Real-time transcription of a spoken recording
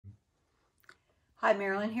Hi,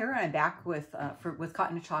 Marilyn here, and I'm back with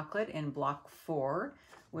Cotton and Chocolate in block 4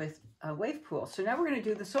 with a wave pool. So now we're going to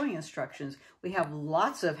do the sewing instructions. We have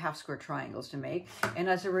lots of half square triangles to make, and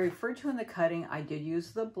as I referred to in the cutting, I did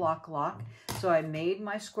use the block lock. So I made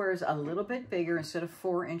my squares a little bit bigger. Instead of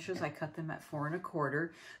 4 inches, I cut them at 4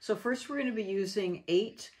 1/4. So first we're going to be using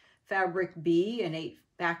 8 fabric B and 8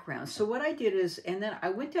 backgrounds. So what I did is, and then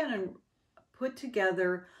I went down and put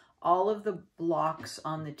together all of the blocks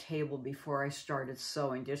on the table before I started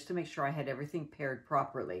sewing, just to make sure I had everything paired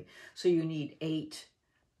properly. So you need 8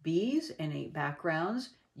 B's and 8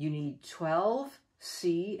 backgrounds. You need 12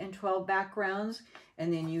 C and 12 backgrounds.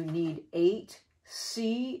 And then you need 8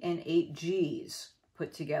 C and 8 G's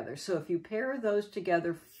put together. So if you pair those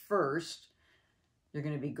together first, you're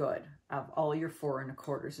going to be good of all your 4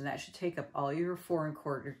 1/4, and that should take up all your 4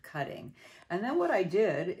 1/4 cutting. And then what I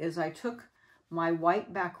did is I took my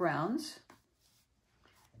white backgrounds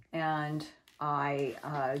and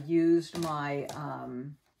I used my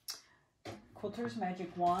Quilter's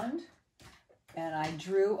Magic Wand, and I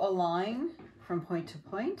drew a line from point to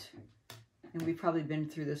point. And we've probably been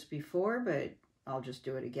through this before, but I'll just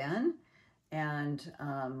do it again. And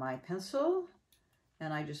my pencil,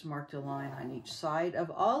 and I just marked a line on each side of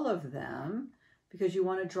all of them, because you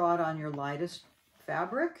want to draw it on your lightest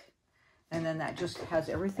fabric. And then that just has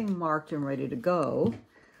everything marked and ready to go,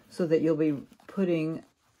 so that you'll be putting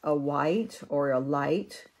a white or a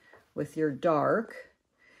light with your dark.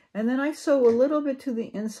 And then I sew a little bit to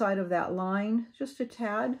the inside of that line, just a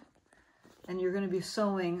tad. And you're going to be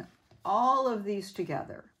sewing all of these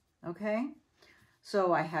together, okay?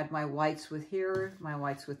 So I had my whites with here, my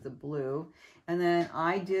whites with the blue. And then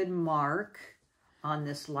I did mark on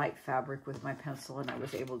this light fabric with my pencil, and I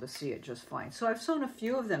was able to see it just fine. So I've sewn a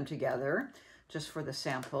few of them together just for the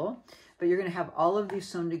sample, but you're going to have all of these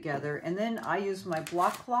sewn together. And then I used my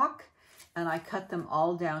block lock, and I cut them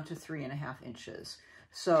all down to 3 1/2 inches.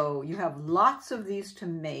 So you have lots of these to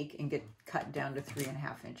make and get cut down to 3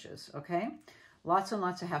 1/2 inches, okay? Lots and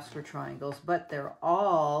lots of half square triangles, but they're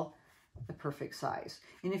all the perfect size.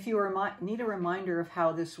 And if you need a reminder of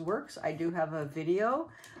how this works, I do have a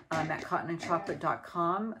video at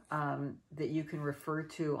cottonandchocolate.com that you can refer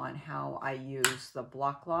to on how I use the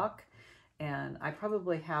block lock. And I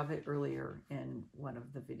probably have it earlier in one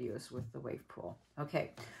of the videos with the wave pool.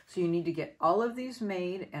 Okay, so you need to get all of these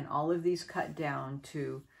made and all of these cut down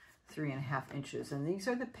to 3 1/2 inches. And these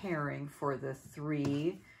are the pairing for the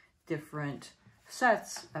 3 different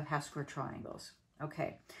sets of half square triangles.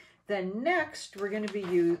 Okay. Then next, we're going to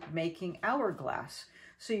be making hourglass.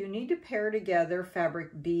 So you need to pair together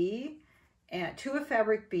fabric B and 2 of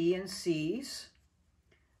fabric B and C's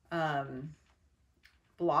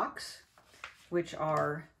blocks, which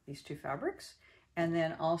are these 2 fabrics, and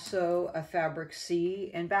then also a fabric C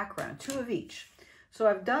and background, 2 of each. So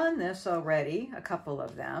I've done this already, a couple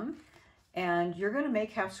of them, and you're going to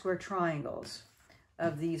make half square triangles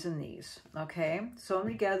of these and these, okay? Sew them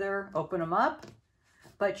together, open them up,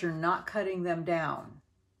 but you're not cutting them down,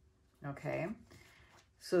 okay?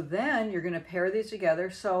 So then you're going to pair these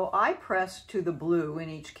together. So I pressed to the blue in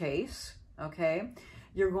each case, okay?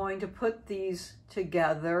 You're going to put these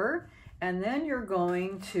together, and then you're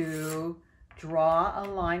going to draw a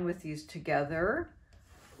line with these together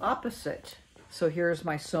opposite. So here's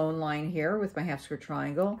my sewn line here with my half square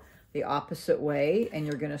triangle, the opposite way, and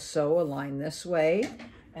you're going to sew a line this way,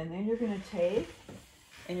 and then you're going to take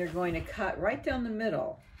and you're going to cut right down the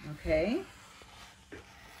middle, okay?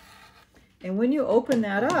 And when you open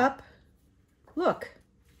that up, look,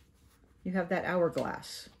 you have that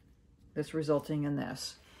hourglass that's resulting in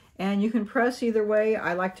this. And you can press either way.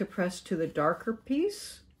 I like to press to the darker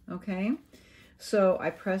piece, okay? So I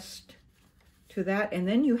pressed to that, and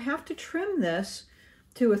then you have to trim this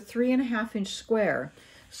to a 3 1/2 inch square.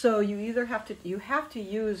 So you either have to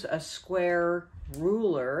use a square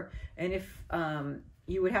ruler, and if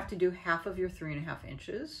you would have to do half of your 3 1/2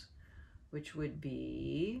 inches, which would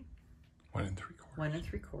be 1 3/4. 1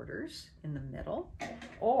 3/4 in the middle,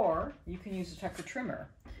 or you can use a tucker trimmer,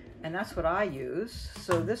 and that's what I use.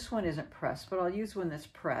 So this one isn't pressed, but I'll use one that's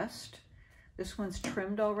pressed. This one's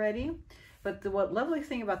trimmed already, but the lovely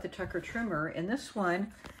thing about the tucker trimmer, in this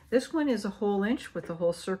one is a whole inch with a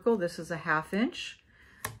whole circle. This is a 1/2 inch.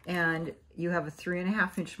 And you have a 3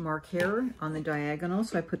 1/2 inch mark here on the diagonal.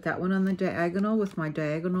 So I put that one on the diagonal with my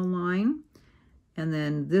diagonal line. And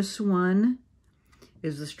then this one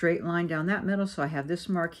is the straight line down that middle. So I have this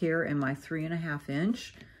mark here and my 3 1/2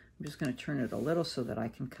 inch. I'm just going to turn it a little so that I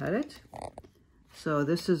can cut it. So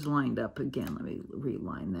this is lined up again. Let me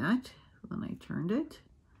reline that when I turned it.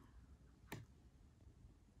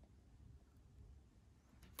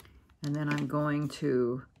 And then I'm going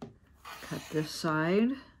to cut this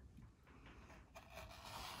side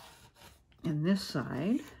and this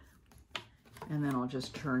side, and then I'll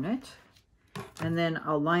just turn it. And then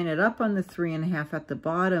I'll line it up on the 3.5 at the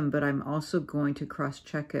bottom, but I'm also going to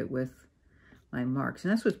cross-check it with my marks.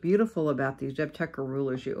 And that's what's beautiful about these Deb Tucker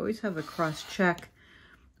rulers. You always have a cross-check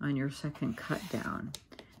on your second cut down.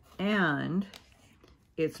 And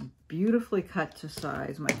it's beautifully cut to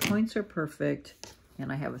size. My points are perfect,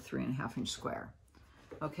 and I have a 3.5-inch square.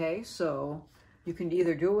 Okay, so you can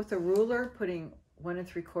either do it with a ruler, putting 1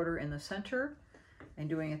 3/4 in the center and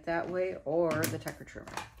doing it that way, or the Tucker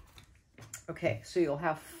trimmer. Okay, so you'll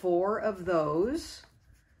have 4 of those.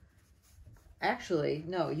 Actually,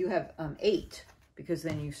 no, you have 8, because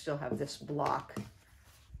then you still have this block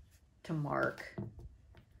to mark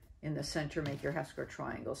in the center, make your half square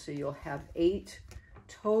triangle. So you'll have 8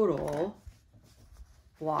 total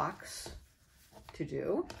blocks to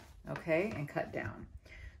do, okay, and cut down.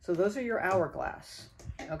 So those are your hourglass.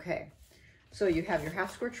 Okay, so you have your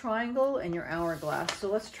half square triangle and your hourglass.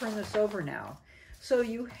 So let's turn this over now. So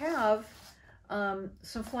you have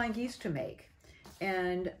some flying geese to make,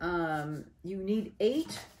 and you need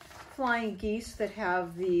 8 flying geese that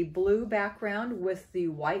have the blue background with the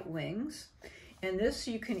white wings. And this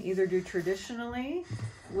you can either do traditionally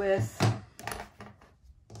with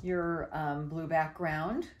your blue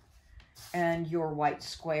background and your white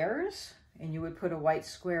squares, and you would put a white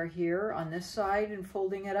square here on this side and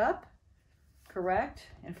folding it up, correct?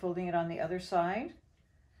 And folding it on the other side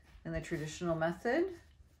in the traditional method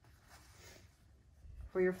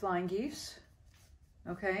for your flying geese,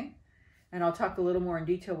 okay? And I'll talk a little more in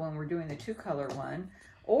detail when we're doing the 2-color one.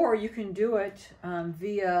 Or you can do it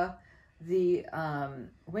via the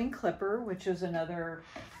wing clipper, which is another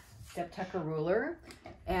Deb Tucker ruler.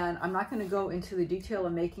 And I'm not going to go into the detail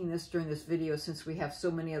of making this during this video since we have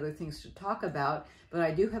so many other things to talk about, but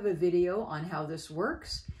I do have a video on how this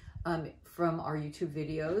works from our YouTube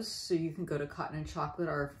videos. So you can go to Cotton and Chocolate,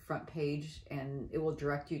 our front page, and it will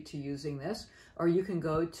direct you to using this. Or you can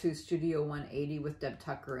go to Studio 180 with Deb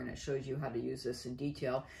Tucker, and it shows you how to use this in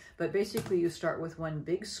detail. But basically you start with 1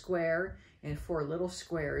 big square and 4 little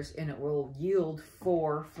squares, and it will yield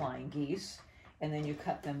 4 flying geese, and then you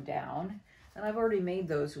cut them down. And I've already made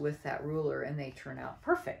those with that ruler, and they turn out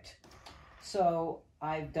perfect. So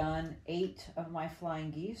I've done 8 of my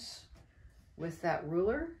flying geese with that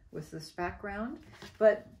ruler, with this background.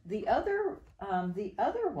 But the other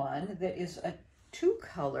one that is a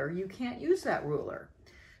 2-color, you can't use that ruler.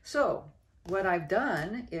 So what I've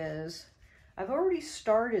done is I've already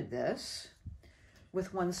started this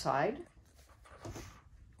with one side.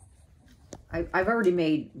 I've already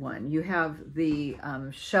made one. You have the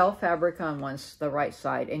shell fabric on the right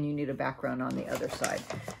side, and you need a background on the other side.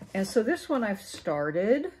 And so this one I've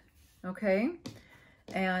started, okay?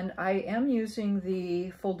 And I am using the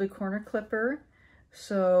folded corner clipper.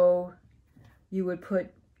 So you would put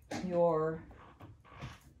your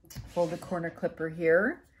folded corner clipper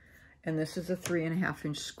here, and this is a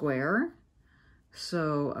 3.5-inch square.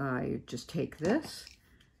 So I just take this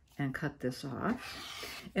and cut this off.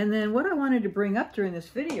 And then what I wanted to bring up during this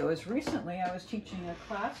video is recently I was teaching a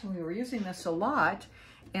class and we were using this a lot,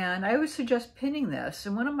 and I always suggest pinning this.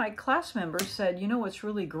 And one of my class members said, you know what's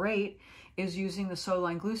really great is using the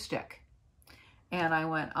Sewline glue stick. And I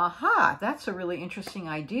went, aha, that's a really interesting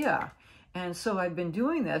idea. And so I've been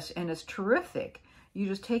doing this, and it's terrific. You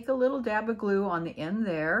just take a little dab of glue on the end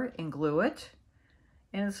there and glue it.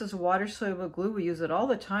 And this is water-soluble glue. We use it all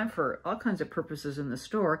the time for all kinds of purposes in the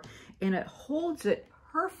store, and it holds it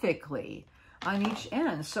perfectly on each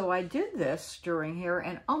end. So I did this during here,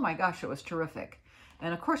 and oh my gosh, it was terrific.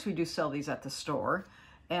 And of course we do sell these at the store,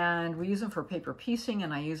 and we use them for paper piecing,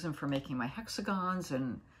 and I use them for making my hexagons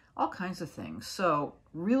and all kinds of things. So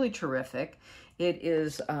really terrific. It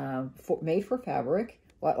is made for fabric,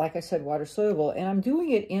 like I said, water-soluble, and I'm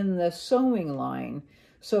doing it in the sewing line,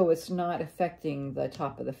 so it's not affecting the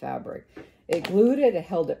top of the fabric. It glued it, it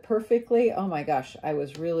held it perfectly. Oh my gosh, I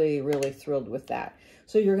was really, really thrilled with that.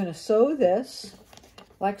 So you're gonna sew this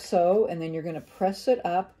like so, and then you're gonna press it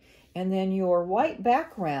up, and then your white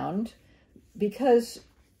background, because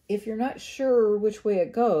if you're not sure which way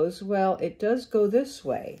it goes, well, it does go this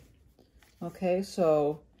way. Okay,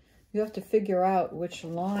 so you have to figure out which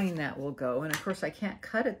line that will go. And of course I can't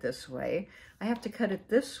cut it this way. I have to cut it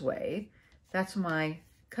this way. That's my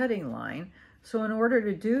cutting line. So in order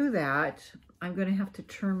to do that, I'm going to have to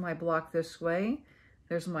turn my block this way.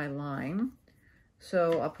 There's my line.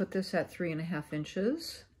 So I'll put this at 3.5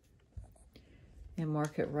 inches and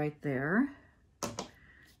mark it right there.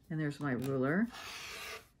 And there's my ruler.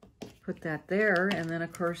 put that there, and then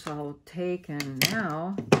of course I'll take and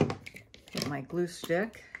now get my glue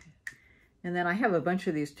stick. And then I have a bunch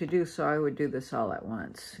of these to do, so I would do this all at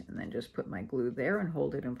once. And then just put my glue there and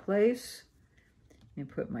hold it in place. And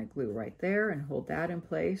put my glue right there and hold that in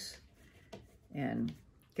place. And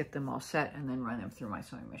get them all set and then run them through my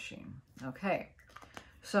sewing machine. Okay,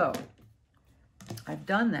 so I've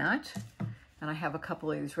done that. And I have a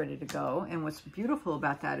couple of these ready to go. And what's beautiful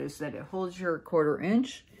about that is that it holds your 1/4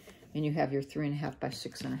 inch and you have your 3.5 by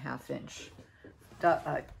 6.5 inch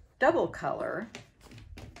double color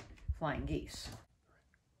flying geese.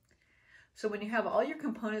 So when you have all your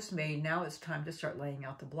components made, now it's time to start laying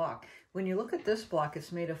out the block. When you look at this block,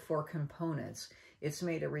 it's made of 4 components. It's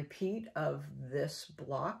made a repeat of this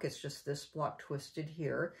block. It's just this block twisted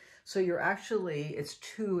here. So you're actually, it's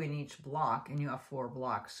 2 in each block and you have 4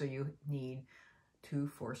 blocks. So you need 2,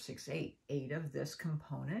 4, 6, 8, 8 of this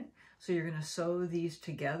component. So you're gonna sew these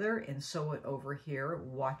together and sew it over here,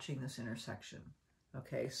 watching this intersection.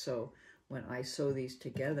 Okay, so when I sew these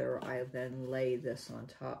together, I then lay this on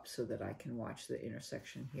top so that I can watch the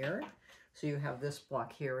intersection here. So you have this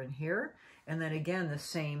block here and here. And then again, the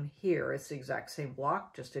same here. It's the exact same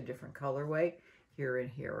block, just a different colorway here and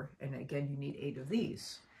here. And again, you need 8 of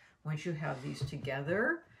these. Once you have these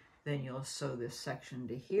together, then you'll sew this section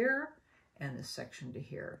to here and this section to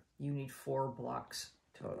here. You need 4 blocks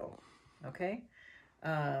total, okay?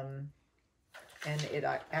 And it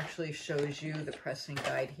actually shows you the pressing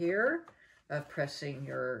guide here of pressing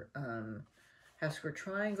your half square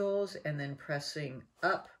triangles and then pressing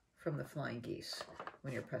up from the flying geese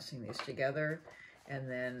when you're pressing these together. And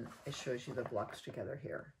then it shows you the blocks together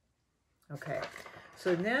here. Okay,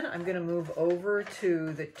 so then I'm going to move over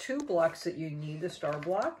to the 2 blocks that you need, the star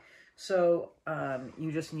block. So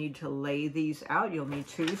you just need to lay these out. You'll need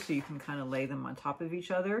 2 so you can kind of lay them on top of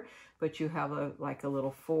each other. But you have like a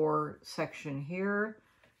little 4 section here.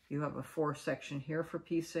 You have a 4 section here for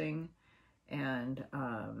piecing. And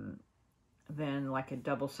then like a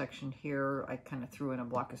double section here. I kind of threw in a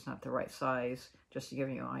block. It's not the right size, just to give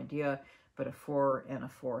you an idea. But a 4 and a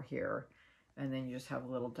 4 here. And then you just have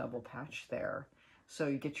a little double patch there. So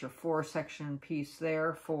you get your 4 section piece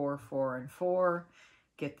there, 4, 4, and 4.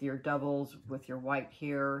 Get your doubles with your white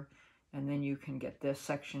here. And then you can get this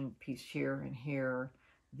section piece here and here.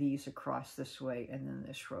 These across this way. And then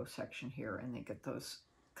this row section here. And then get those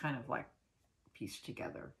kind of like pieced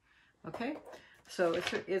together. Okay, so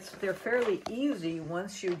they're fairly easy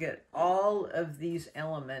once you get all of these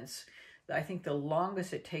elements. I think the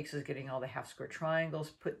longest it takes is getting all the half square triangles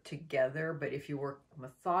put together, but if you work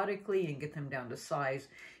methodically and get them down to size,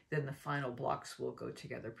 then the final blocks will go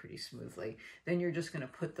together pretty smoothly. Then you're just going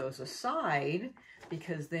to put those aside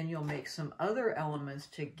because then you'll make some other elements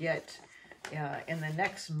to get, in the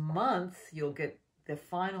next month, you'll get the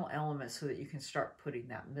final elements so that you can start putting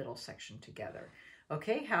that middle section together.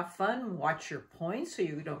 Okay, have fun, watch your points so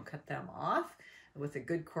you don't cut them off with a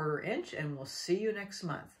good 1/4 inch, and we'll see you next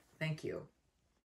month. Thank you.